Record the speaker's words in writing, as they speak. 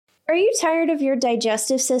Are you tired of your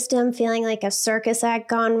digestive system feeling like a circus act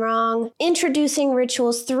gone wrong? Introducing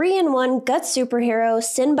Ritual's 3-in-1 gut superhero,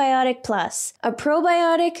 Synbiotic Plus, a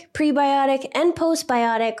probiotic, prebiotic, and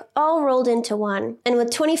postbiotic all rolled into one. And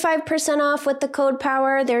with 25% off with the code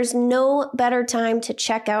POWER, there's no better time to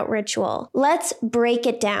check out Ritual. Let's break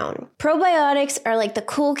it down. Probiotics are like the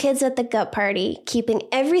cool kids at the gut party, keeping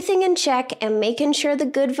everything in check and making sure the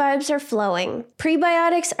good vibes are flowing.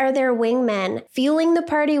 Prebiotics are their wingmen, fueling the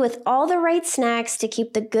party with all the right snacks to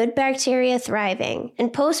keep the good bacteria thriving.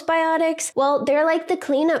 And postbiotics, well, they're like the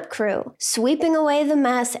cleanup crew, sweeping away the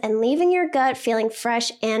mess and leaving your gut feeling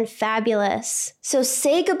fresh and fabulous. So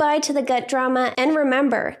say goodbye to the gut drama, and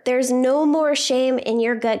remember, there's no more shame in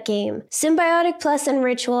your gut game. Synbiotic Plus and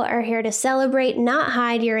Ritual are here to celebrate, not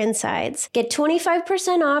hide your insides. Get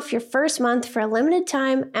 25% off your first month for a limited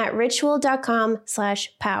time at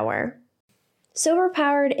ritual.com/power. Sober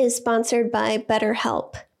Powered is sponsored by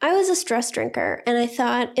BetterHelp. I was a stress drinker, and I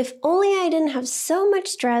thought, if only I didn't have so much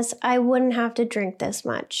stress, I wouldn't have to drink this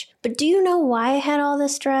much. But do you know why I had all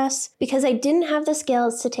this stress? Because I didn't have the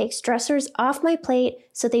skills to take stressors off my plate,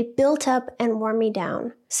 so they built up and wore me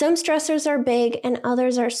down. Some stressors are big and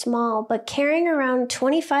others are small, but carrying around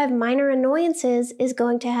 25 minor annoyances is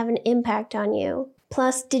going to have an impact on you.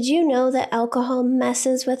 Plus, did you know that alcohol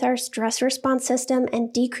messes with our stress response system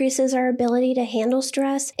and decreases our ability to handle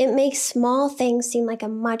stress? It makes small things seem like a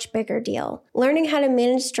much bigger deal. Learning how to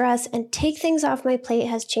manage stress and take things off my plate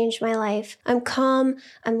has changed my life. I'm calm,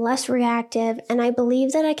 I'm less reactive, and I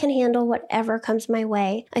believe that I can handle whatever comes my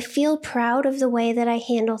way. I feel proud of the way that I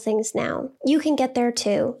handle things now. You can get there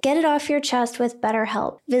too. Get it off your chest with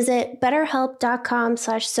BetterHelp. Visit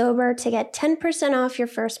betterhelp.com/sober to get 10% off your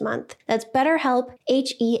first month. That's BetterHelp,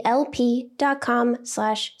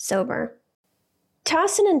 HELP.com/sober.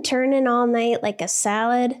 Tossing and turning all night like a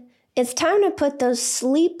salad? It's time to put those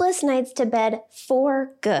sleepless nights to bed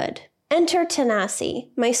for good. Enter Tanasi,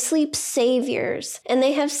 my sleep saviors, and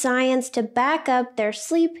they have science to back up their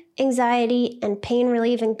sleep, anxiety, and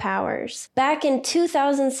pain-relieving powers. Back in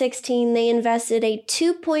 2016, they invested a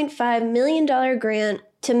 $2.5 million grant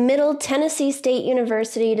to Middle Tennessee State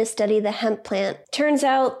University to study the hemp plant. Turns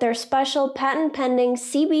out their special patent-pending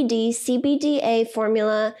CBD-CBDA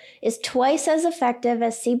formula is twice as effective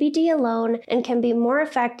as CBD alone and can be more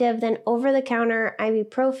effective than over-the-counter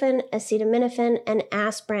ibuprofen, acetaminophen, and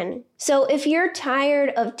aspirin. So if you're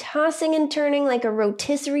tired of tossing and turning like a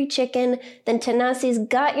rotisserie chicken, then Tanasi's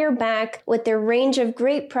got your back with their range of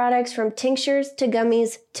great products from tinctures to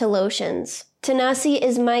gummies to lotions. Tanasi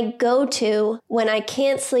is my go-to when I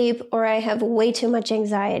can't sleep or I have way too much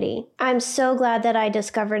anxiety. I'm so glad that I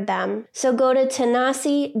discovered them. So go to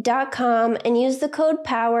Tanasi.com and use the code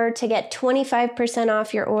POWER to get 25%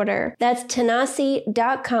 off your order. That's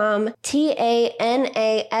Tanasi.com,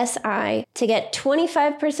 TANASI, to get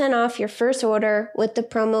 25% off your first order with the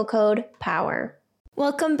promo code POWER.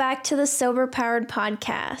 Welcome back to the Sober Powered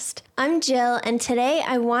Podcast. I'm Jill, and today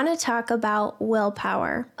I want to talk about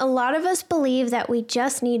willpower. A lot of us believe that we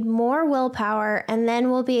just need more willpower and then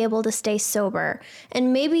we'll be able to stay sober.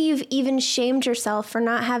 And maybe you've even shamed yourself for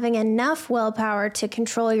not having enough willpower to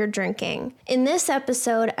control your drinking. In this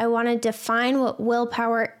episode, I want to define what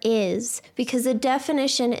willpower is, because the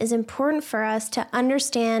definition is important for us to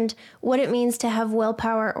understand what it means to have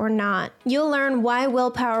willpower or not. You'll learn why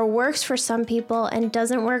willpower works for some people and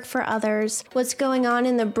doesn't work for others, what's going on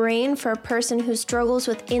in the brain for a person who struggles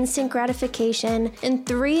with instant gratification, and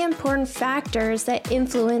 3 important factors that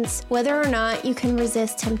influence whether or not you can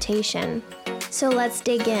resist temptation. So let's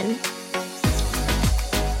dig in.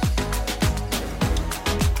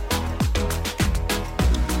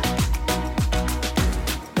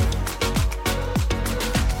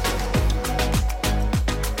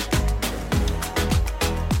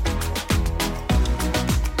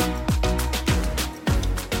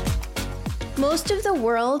 Most of the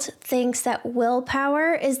world thinks that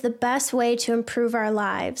willpower is the best way to improve our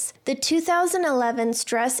lives. The 2011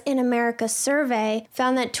 Stress in America survey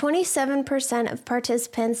found that 27% of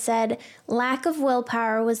participants said lack of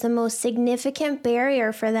willpower was the most significant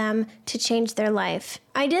barrier for them to change their life.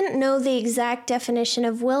 I didn't know the exact definition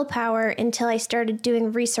of willpower until I started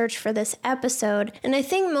doing research for this episode, and I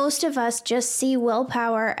think most of us just see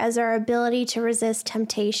willpower as our ability to resist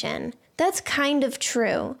temptation. That's kind of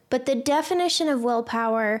true, but the definition of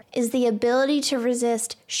willpower is the ability to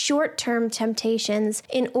resist short-term temptations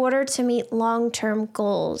in order to meet long-term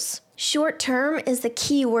goals. Short-term is the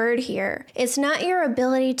key word here. It's not your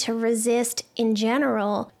ability to resist in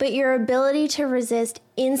general, but your ability to resist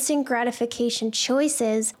instant gratification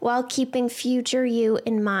choices while keeping future you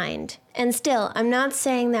in mind. And still, I'm not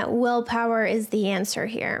saying that willpower is the answer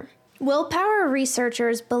here. Willpower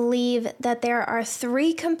researchers believe that there are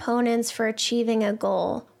 3 components for achieving a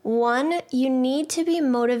goal. 1, you need to be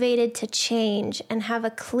motivated to change and have a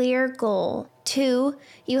clear goal. 2,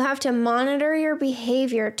 you have to monitor your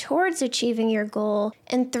behavior towards achieving your goal.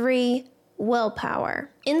 And 3, willpower.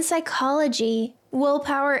 In psychology,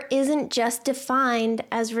 willpower isn't just defined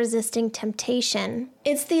as resisting temptation.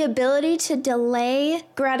 It's the ability to delay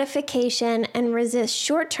gratification and resist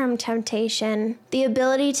short-term temptation, the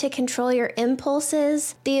ability to control your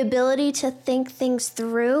impulses, the ability to think things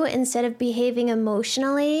through instead of behaving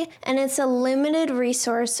emotionally, and it's a limited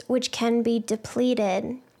resource which can be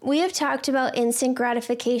depleted. We have talked about instant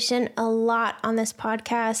gratification a lot on this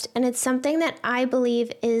podcast, and it's something that I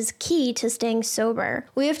believe is key to staying sober.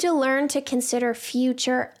 We have to learn to consider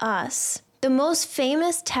future us. The most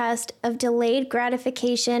famous test of delayed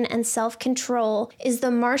gratification and self-control is the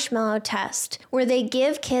marshmallow test, where they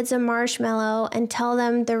give kids a marshmallow and tell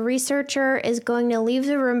them the researcher is going to leave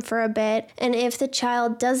the room for a bit, and if the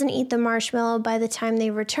child doesn't eat the marshmallow by the time they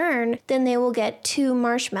return, then they will get 2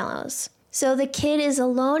 marshmallows. So the kid is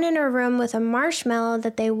alone in a room with a marshmallow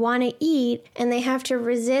that they want to eat, and they have to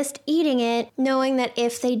resist eating it, knowing that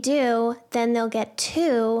if they do, then they'll get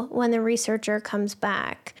 2 when the researcher comes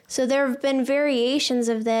back. So there have been variations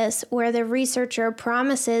of this where the researcher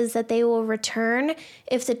promises that they will return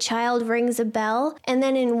if the child rings a bell, and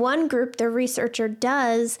then in one group the researcher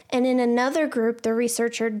does, and in another group the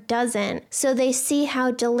researcher doesn't. So they see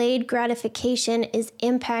how delayed gratification is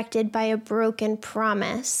impacted by a broken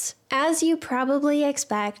promise. As you probably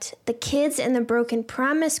expect, the kids in the broken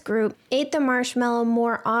promise group ate the marshmallow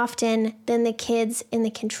more often than the kids in the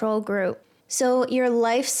control group. So your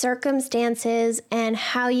life circumstances and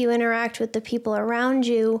how you interact with the people around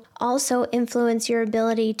you also influence your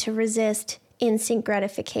ability to resist instant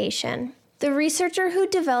gratification. The researcher who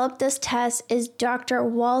developed this test is Dr.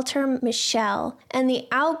 Walter Mischel, and the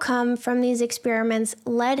outcome from these experiments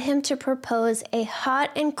led him to propose a hot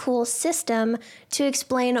and cool system to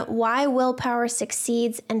explain why willpower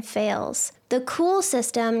succeeds and fails. The cool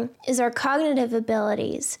system is our cognitive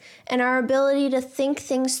abilities and our ability to think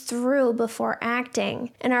things through before acting,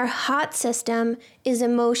 and our hot system is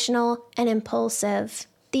emotional and impulsive.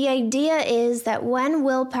 The idea is that when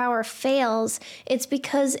willpower fails, it's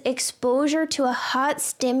because exposure to a hot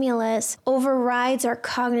stimulus overrides our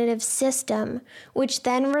cognitive system, which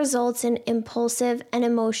then results in impulsive and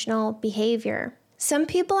emotional behavior. Some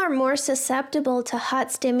people are more susceptible to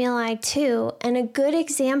hot stimuli too, and a good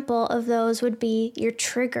example of those would be your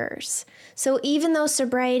triggers. So even though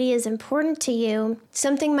sobriety is important to you,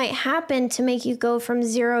 something might happen to make you go from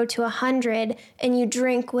 0 to 100 and you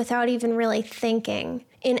drink without even really thinking.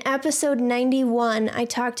 In episode 91, I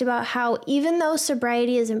talked about how even though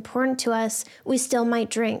sobriety is important to us, we still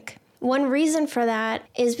might drink. One reason for that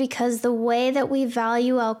is because the way that we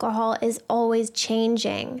value alcohol is always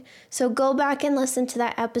changing. So go back and listen to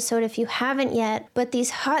that episode if you haven't yet, but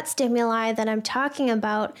these hot stimuli that I'm talking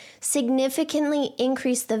about significantly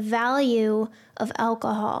increase the value of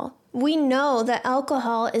alcohol. We know that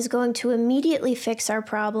alcohol is going to immediately fix our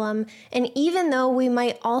problem, and even though we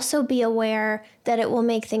might also be aware that it will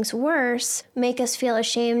make things worse, make us feel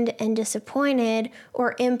ashamed and disappointed,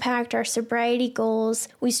 or impact our sobriety goals,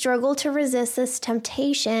 we struggle to resist this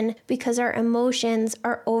temptation because our emotions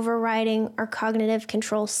are overriding our cognitive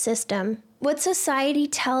control system. What society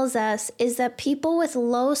tells us is that people with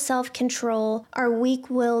low self-control are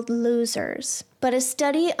weak-willed losers. But a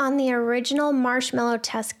study on the original marshmallow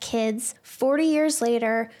test kids 40 years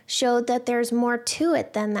later showed that there's more to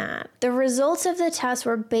it than that. The results of the test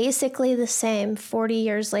were basically the same 40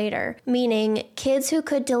 years later, meaning kids who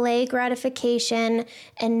could delay gratification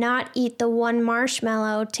and not eat the 1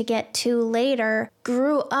 marshmallow to get 2 later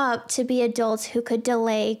grew up to be adults who could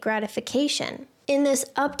delay gratification. In this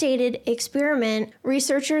updated experiment,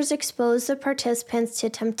 researchers exposed the participants to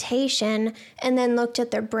temptation and then looked at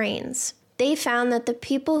their brains. They found that the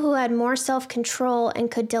people who had more self-control and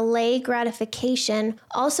could delay gratification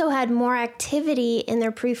also had more activity in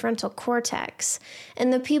their prefrontal cortex,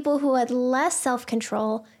 and the people who had less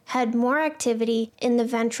self-control had more activity in the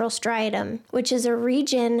ventral striatum, which is a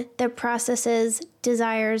region that processes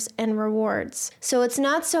desires and rewards. So it's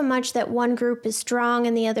not so much that one group is strong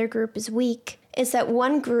and the other group is weak. It's that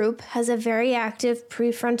one group has a very active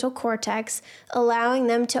prefrontal cortex, allowing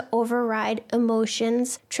them to override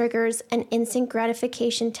emotions, triggers, and instant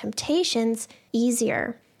gratification temptations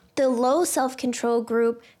easier. The low self-control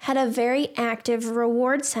group had a very active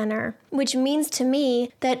reward center, which means to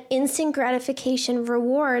me that instant gratification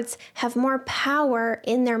rewards have more power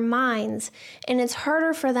in their minds, and it's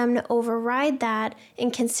harder for them to override that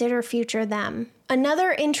and consider future them.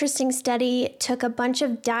 Another interesting study took a bunch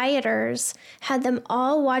of dieters, had them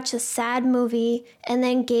all watch a sad movie, and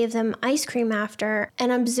then gave them ice cream after,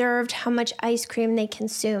 and observed how much ice cream they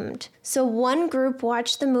consumed. So one group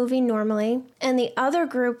watched the movie normally, and the other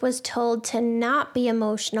group was told to not be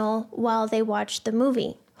emotional while they watched the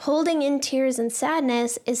movie. Holding in tears and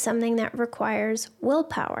sadness is something that requires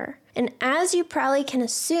willpower. And as you probably can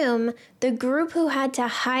assume, the group who had to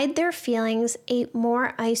hide their feelings ate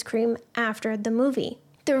more ice cream after the movie.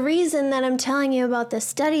 The reason that I'm telling you about this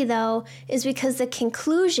study, though, is because the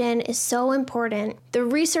conclusion is so important. The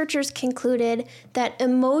researchers concluded that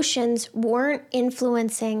emotions weren't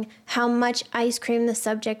influencing how much ice cream the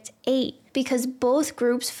subject ate, because both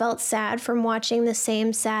groups felt sad from watching the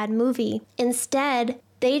same sad movie. Instead,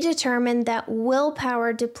 they determined that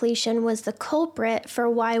willpower depletion was the culprit for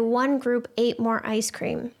why one group ate more ice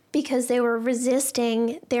cream, because they were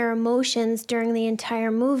resisting their emotions during the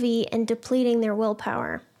entire movie and depleting their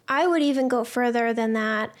willpower. I would even go further than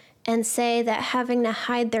that and say that having to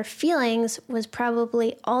hide their feelings was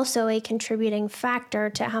probably also a contributing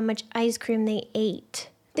factor to how much ice cream they ate.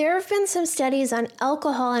 There have been some studies on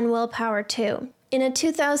alcohol and willpower too. In a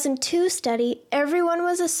 2002 study, everyone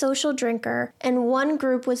was a social drinker, and one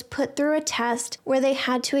group was put through a test where they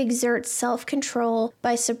had to exert self-control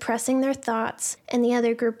by suppressing their thoughts, and the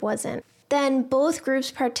other group wasn't. Then both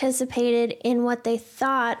groups participated in what they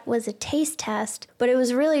thought was a taste test, but it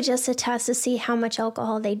was really just a test to see how much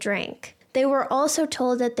alcohol they drank. They were also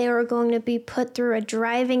told that they were going to be put through a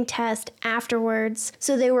driving test afterwards,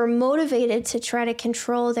 so they were motivated to try to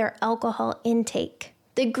control their alcohol intake.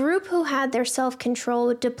 The group who had their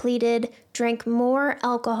self-control depleted drank more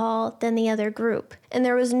alcohol than the other group, and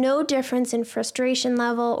there was no difference in frustration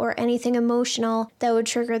level or anything emotional that would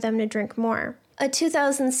trigger them to drink more. A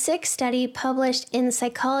 2006 study published in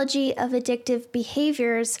Psychology of Addictive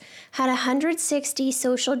Behaviors had 160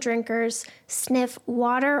 social drinkers sniff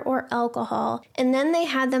water or alcohol, and then they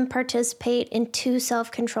had them participate in 2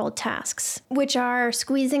 self-controlled tasks, which are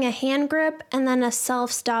squeezing a hand grip and then a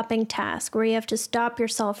self-stopping task where you have to stop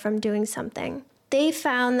yourself from doing something. They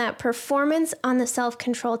found that performance on the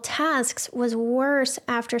self-control tasks was worse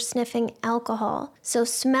after sniffing alcohol. So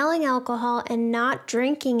smelling alcohol and not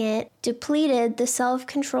drinking it depleted the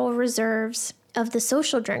self-control reserves of the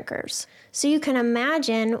social drinkers. So you can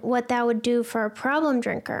imagine what that would do for a problem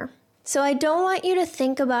drinker. So I don't want you to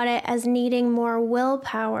think about it as needing more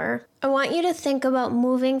willpower. I want you to think about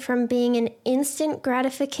moving from being an instant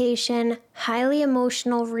gratification, highly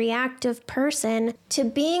emotional, reactive person to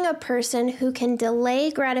being a person who can delay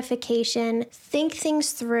gratification, think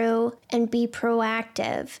things through, and be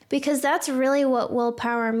proactive. Because that's really what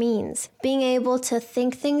willpower means. Being able to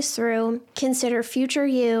think things through, consider future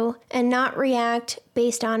you, and not react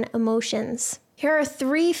based on emotions. Here are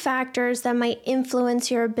 3 factors that might influence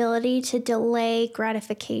your ability to delay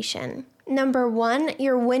gratification. Number 1,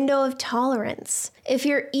 your window of tolerance. If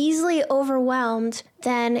you're easily overwhelmed,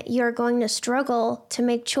 then you're going to struggle to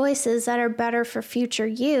make choices that are better for future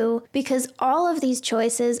you, because all of these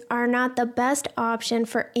choices are not the best option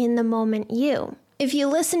for in-the-moment you. If you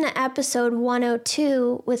listen to episode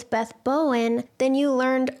 102 with Beth Bowen, then you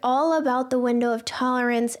learned all about the window of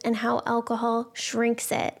tolerance and how alcohol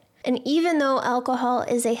shrinks it. And even though alcohol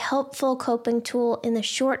is a helpful coping tool in the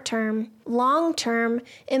short term, long term,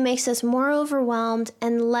 it makes us more overwhelmed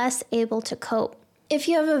and less able to cope. If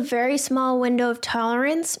you have a very small window of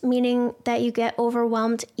tolerance, meaning that you get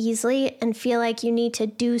overwhelmed easily and feel like you need to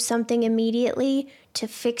do something immediately to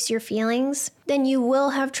fix your feelings, then you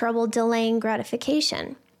will have trouble delaying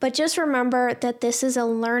gratification. But just remember that this is a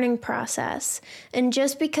learning process, and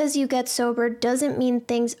just because you get sober doesn't mean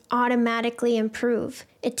things automatically improve.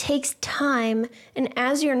 It takes time, and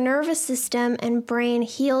as your nervous system and brain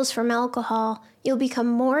heals from alcohol, you'll become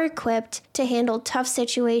more equipped to handle tough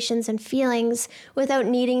situations and feelings without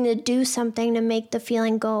needing to do something to make the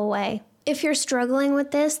feeling go away. If you're struggling with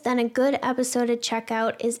this, then a good episode to check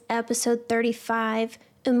out is episode 35,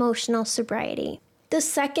 Emotional Sobriety. The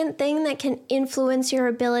second thing that can influence your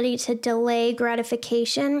ability to delay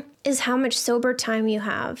gratification is how much sober time you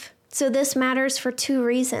have. So this matters for 2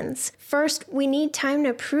 reasons. First, we need time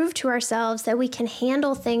to prove to ourselves that we can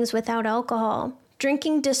handle things without alcohol.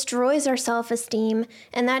 Drinking destroys our self-esteem,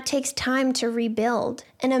 and that takes time to rebuild.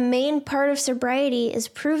 And a main part of sobriety is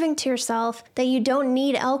proving to yourself that you don't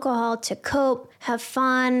need alcohol to cope, have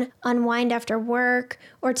fun, unwind after work,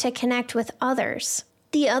 or to connect with others.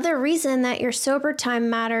 The other reason that your sober time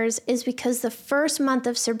matters is because the first month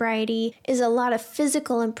of sobriety is a lot of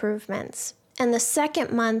physical improvements, and the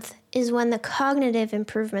second month is when the cognitive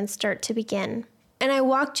improvements start to begin. And I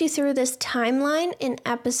walked you through this timeline in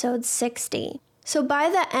episode 60. So by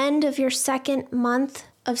the end of your second month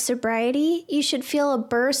of sobriety, you should feel a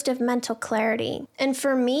burst of mental clarity. And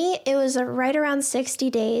for me, it was right around 60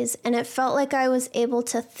 days, and it felt like I was able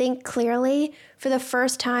to think clearly for the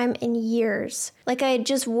first time in years, like I had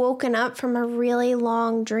just woken up from a really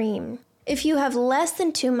long dream. If you have less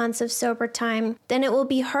than 2 months of sober time, then it will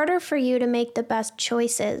be harder for you to make the best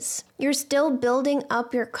choices. You're still building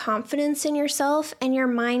up your confidence in yourself and your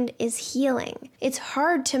mind is healing. It's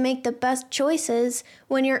hard to make the best choices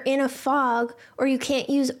when you're in a fog or you can't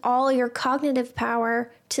use all your cognitive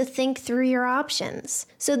power to think through your options.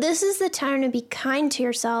 So this is the time to be kind to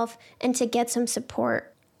yourself and to get some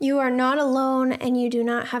support. You are not alone and you do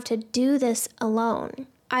not have to do this alone.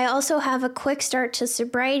 I also have a quick start to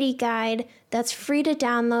sobriety guide that's free to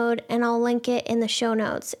download, and I'll link it in the show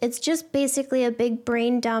notes. It's just basically a big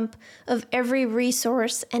brain dump of every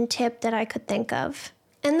resource and tip that I could think of.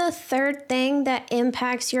 And the third thing that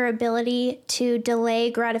impacts your ability to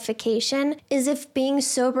delay gratification is if being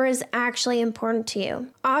sober is actually important to you.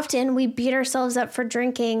 Often we beat ourselves up for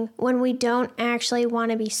drinking when we don't actually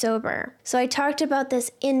want to be sober. So I talked about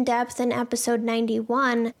this in depth in episode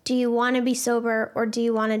 91. Do you want to be sober or do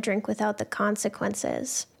you want to drink without the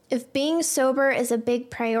consequences? If being sober is a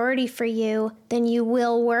big priority for you, then you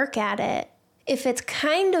will work at it. If it's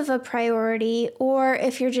kind of a priority, or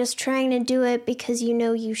if you're just trying to do it because you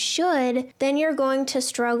know you should, then you're going to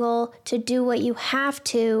struggle to do what you have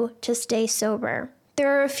to stay sober.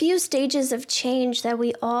 There are a few stages of change that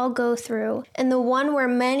we all go through, and the one where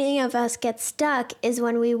many of us get stuck is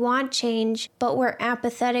when we want change, but we're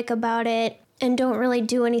apathetic about it and don't really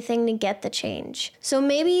do anything to get the change. So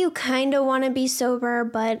maybe you kind of want to be sober,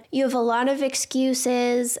 but you have a lot of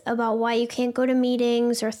excuses about why you can't go to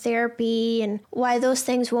meetings or therapy and why those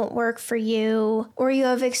things won't work for you, or you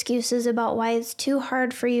have excuses about why it's too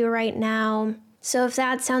hard for you right now. So if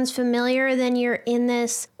that sounds familiar, then you're in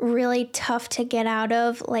this really tough to get out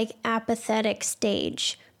of, like apathetic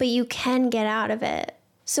stage, but you can get out of it.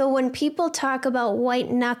 So when people talk about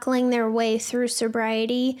white-knuckling their way through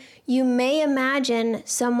sobriety, you may imagine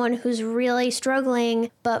someone who's really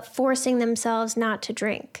struggling but forcing themselves not to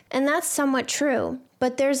drink. And that's somewhat true.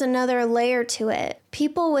 But there's another layer to it.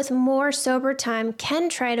 People with more sober time can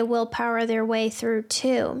try to willpower their way through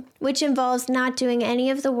too, which involves not doing any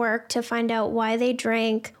of the work to find out why they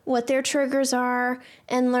drank, what their triggers are,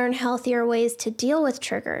 and learn healthier ways to deal with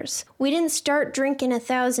triggers. We didn't start drinking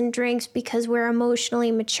 1,000 drinks because we're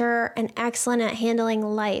emotionally mature and excellent at handling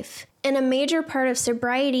life. And a major part of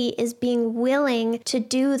sobriety is being willing to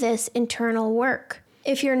do this internal work.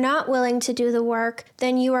 If you're not willing to do the work,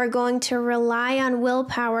 then you are going to rely on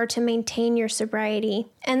willpower to maintain your sobriety.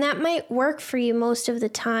 And that might work for you most of the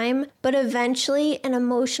time, but eventually an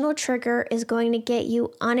emotional trigger is going to get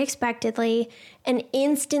you unexpectedly and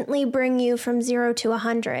instantly bring you from 0 to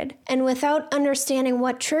 100. And without understanding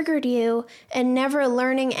what triggered you and never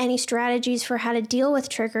learning any strategies for how to deal with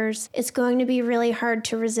triggers, it's going to be really hard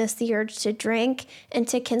to resist the urge to drink and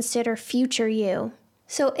to consider future you.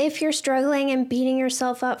 So if you're struggling and beating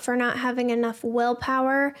yourself up for not having enough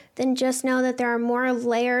willpower, then just know that there are more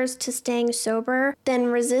layers to staying sober than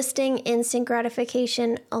resisting instant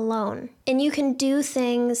gratification alone. And you can do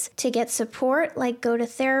things to get support, like go to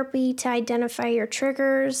therapy to identify your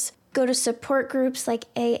triggers, go to support groups like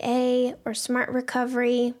AA or Smart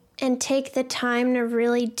Recovery, and take the time to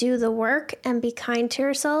really do the work and be kind to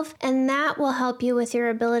yourself, and that will help you with your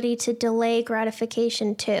ability to delay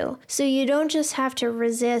gratification too. So you don't just have to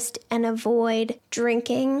resist and avoid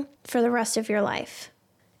drinking for the rest of your life.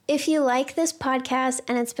 If you like this podcast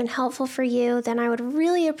and it's been helpful for you, then I would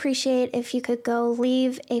really appreciate if you could go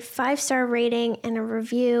leave a 5-star rating and a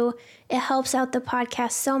review. It helps out the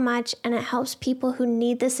podcast so much, and it helps people who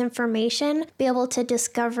need this information be able to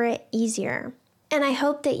discover it easier. And I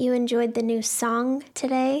hope that you enjoyed the new song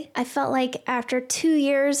today. I felt like after 2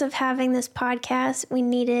 years of having this podcast, we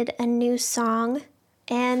needed a new song.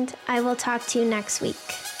 And I will talk to you next week.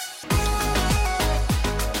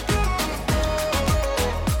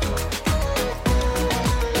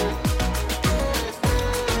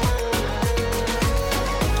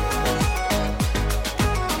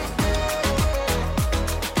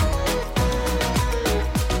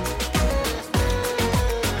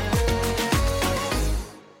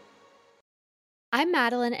 I'm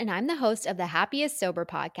Madeline, and I'm the host of the Happiest Sober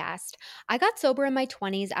podcast. I got sober in my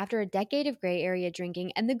 20s after a decade of gray area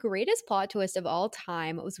drinking, and the greatest plot twist of all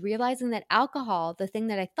time was realizing that alcohol, the thing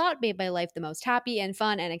that I thought made my life the most happy and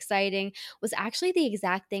fun and exciting, was actually the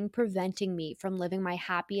exact thing preventing me from living my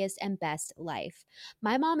happiest and best life.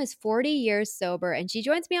 My mom is 40 years sober, and she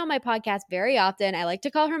joins me on my podcast very often. I like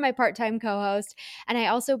to call her my part time co host, and I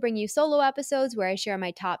also bring you solo episodes where I share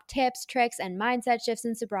my top tips, tricks, and mindset shifts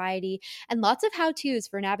in sobriety and lots of how-tos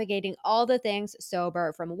for navigating all the things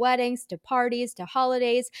sober, from weddings to parties to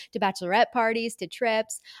holidays to bachelorette parties to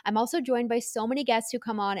trips. I'm also joined by so many guests who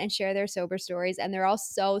come on and share their sober stories, and they're all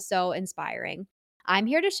so inspiring. I'm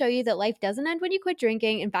here to show you that life doesn't end when you quit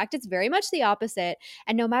drinking. In fact, it's very much the opposite.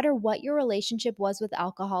 And no matter what your relationship was with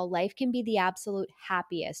alcohol, life can be the absolute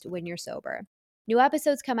happiest when you're sober. New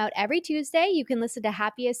episodes come out every Tuesday. You can listen to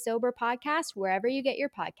Happiest Sober podcast wherever you get your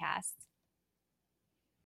podcasts.